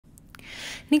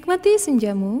Nikmati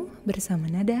senjamu bersama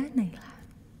nada Nailah.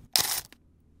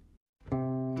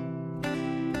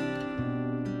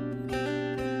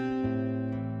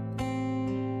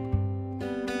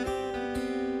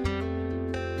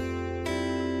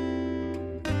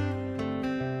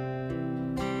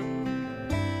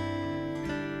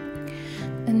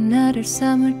 Another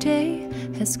summer day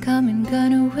has come and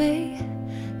gone away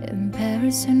in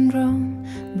Paris and Rome,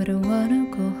 but I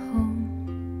wanna go home.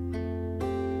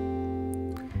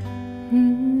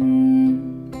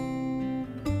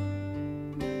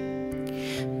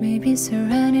 Maybe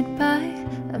surrounded by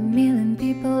a million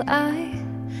people, I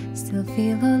still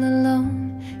feel all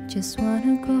alone, just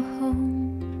wanna go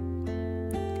home.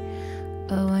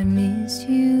 Oh, I miss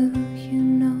you, you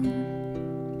know.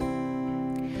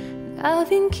 I've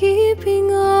been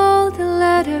keeping all the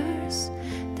letters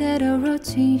that I wrote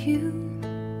to you,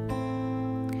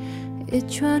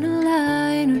 each one a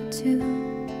line or two.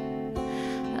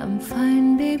 I'm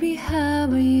fine, baby, how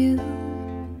are you?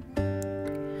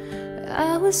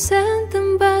 I will send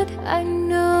them, but I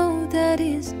know that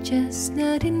is just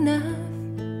not enough.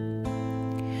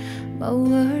 My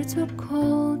words were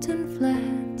cold and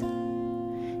flat,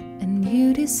 and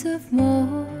you deserve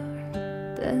more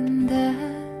than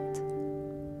that.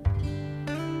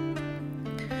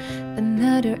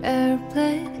 Another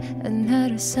airplane,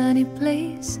 another sunny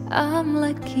place. I'm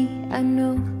lucky, I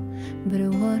know, but I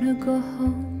wanna go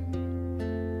home.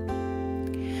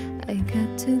 I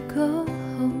got to go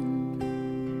home.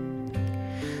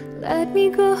 Let me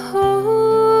go home.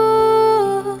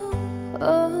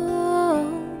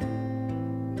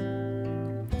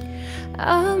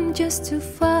 I'm just too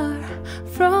far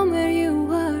from where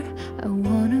you are. I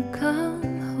wanna come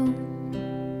home.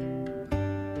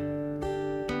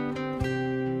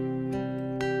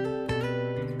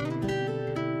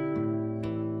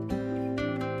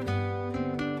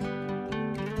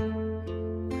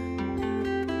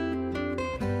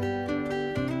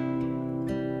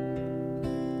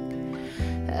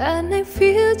 And I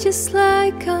feel just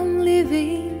like I'm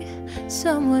living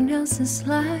someone else's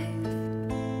life.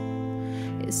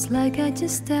 It's like I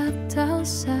just stepped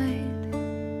outside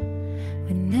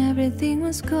when everything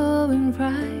was going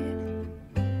right.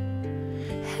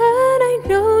 And I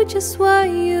know just why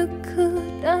you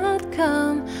could not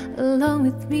come along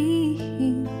with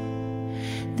me,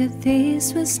 that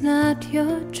this was not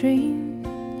your dream,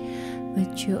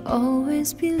 but you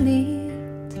always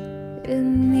believed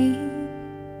in me.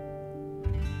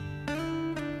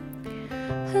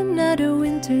 Another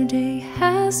winter day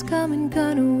has come and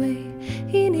gone away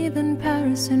in even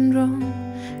Paris and Rome,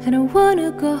 and I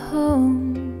wanna go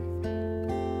home.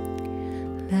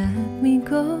 Let me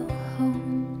go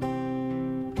home.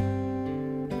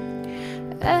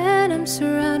 And I'm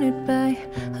surrounded by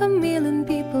a million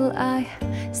people, I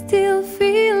still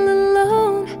feel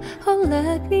alone. Oh,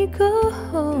 let me go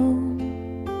home.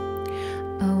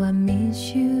 Oh, I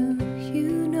miss you,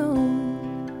 you know.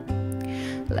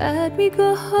 Let me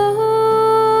go home.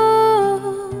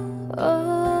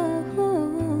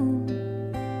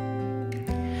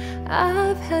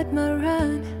 I've had my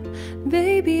run,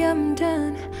 baby, I'm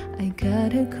done. I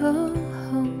gotta go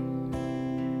home.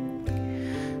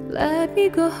 Let me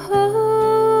go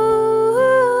home.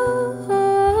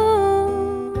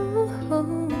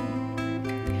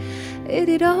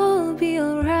 It'd all be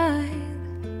alright.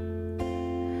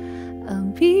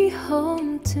 I'll be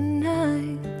home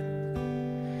tonight.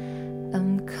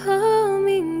 I'm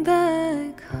coming back.